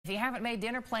you haven't made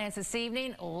dinner plans this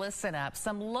evening, listen up.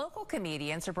 Some local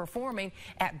comedians are performing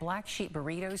at Black Sheep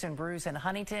Burritos and Brews in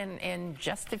Huntington in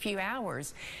just a few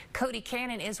hours. Cody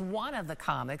Cannon is one of the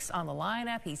comics on the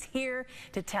lineup. He's here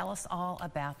to tell us all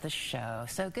about the show.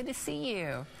 So good to see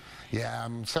you. Yeah,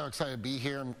 I'm so excited to be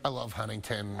here. I love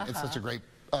Huntington. It's such a great,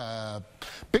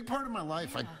 big part of my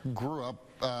life. I grew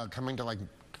up coming to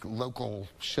local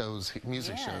shows,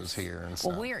 music shows here and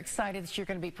stuff. Well, we're excited that you're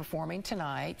going to be performing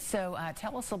tonight. So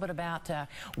tell us a little bit about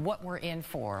what we're in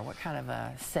for, what kind of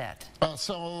a set.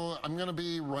 So I'm going to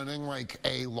be running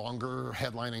a longer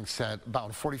headlining set,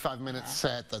 about a 45-minute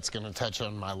set that's going to touch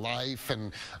on my life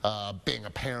and being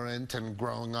a parent and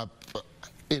growing up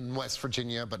in West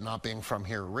Virginia, but not being from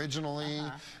here originally.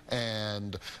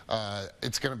 And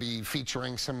it's going to be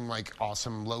featuring some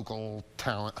awesome local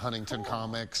talent, Huntington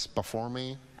comics before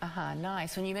me.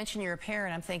 Nice. When you mention you're a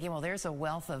parent, I'm thinking, well, there's a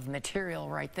wealth of material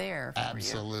right there for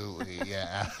Absolutely,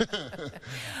 yeah.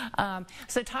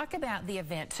 So talk about the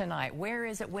event tonight. Where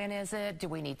is it? When is it? Do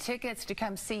we need tickets to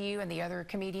come see you and the other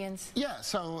comedians? Yeah,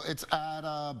 so it's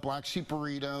at Black Sheep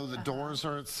Burrito. The doors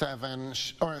are at 7,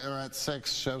 or at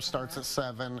 6. Show starts at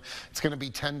 7. It's going to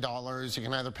be $10. You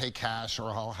can either pay cash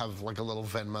or I'll have a little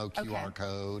Venmo QR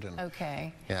code. And,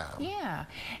 Yeah.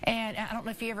 And I don't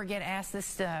know if you ever get asked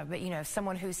this, but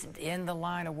someone who's in the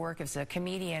line of work as a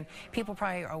comedian, people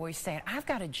probably are always saying, I've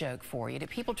got a joke for you. Do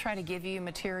people try to give you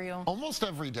material? Almost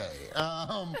every day.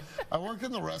 I work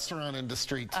in the restaurant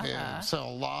industry too, so a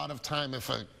lot of time if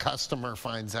a customer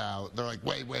finds out, they're like,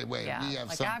 wait, we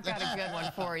have something. I've got a good one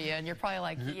for you, and you're probably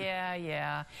like,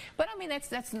 yeah. But I mean,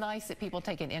 that's nice that people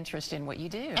take an interest in what you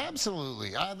do.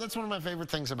 Absolutely. That's one of my favorite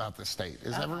things about this state,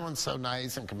 is everyone's so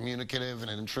nice and communicative and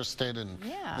interested in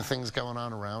the things going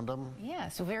on around them. Yeah,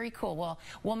 so very cool. Well,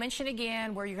 we'll mention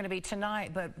again where you're going to be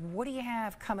tonight, but what do you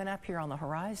have coming up here on the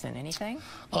horizon? Anything?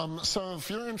 So if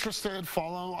you're interested,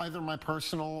 follow either my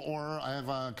personal or I have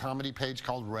a comedy page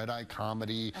called Red Eye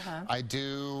Comedy. I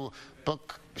do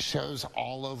book shows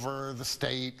all over the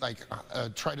state,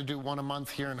 try to do one a month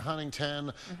here in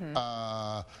Huntington,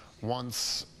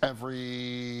 once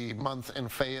every month in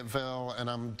Fayetteville,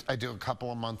 and I do a couple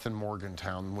a month in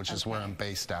Morgantown, which is where I'm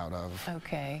based out of.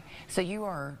 Okay, so you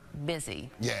are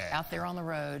busy. Yeah. Out there on the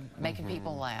road, making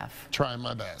people laugh. Trying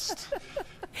my best.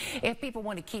 If people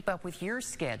want to keep up with your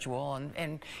schedule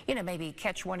and maybe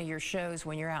catch one of your shows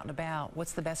when you're out and about,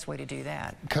 what's the best way to do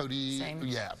that? Cody,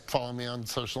 follow me on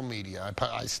social media.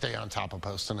 I stay on top of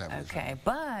posting everything. Okay,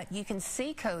 but you can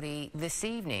see Cody this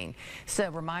evening. So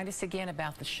remind us again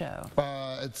about the show.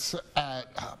 It's at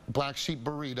Black Sheep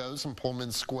Burritos in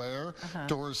Pullman Square.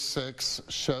 Doors 6,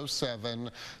 show 7,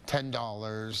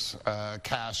 $10,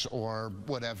 cash or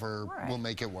whatever will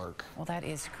make it work. Well, that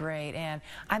is great. And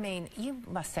I mean, you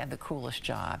must have the coolest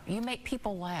job. You make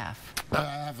people laugh. I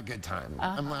have a good time.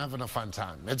 I'm having a fun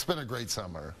time. It's been a great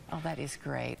summer. Oh, that is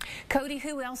great. Cody,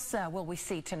 who else will we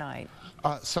see tonight?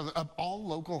 So all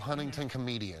local Huntington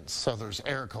comedians. So there's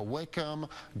Erica Wickham,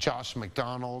 Josh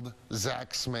McDonald,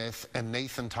 Zach Smith, and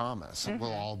Nathan Thomas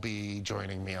will all be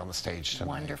joining me on the stage tonight.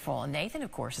 Wonderful. And Nathan,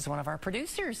 of course, is one of our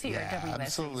producers here at WSBC.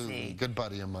 Absolutely. Good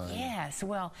buddy of mine. Yes.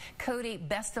 Well, Cody,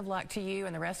 best of luck to you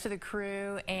and the rest of the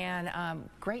crew, and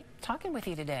great talking with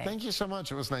you today. Thank you so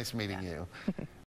much. It was nice meeting you.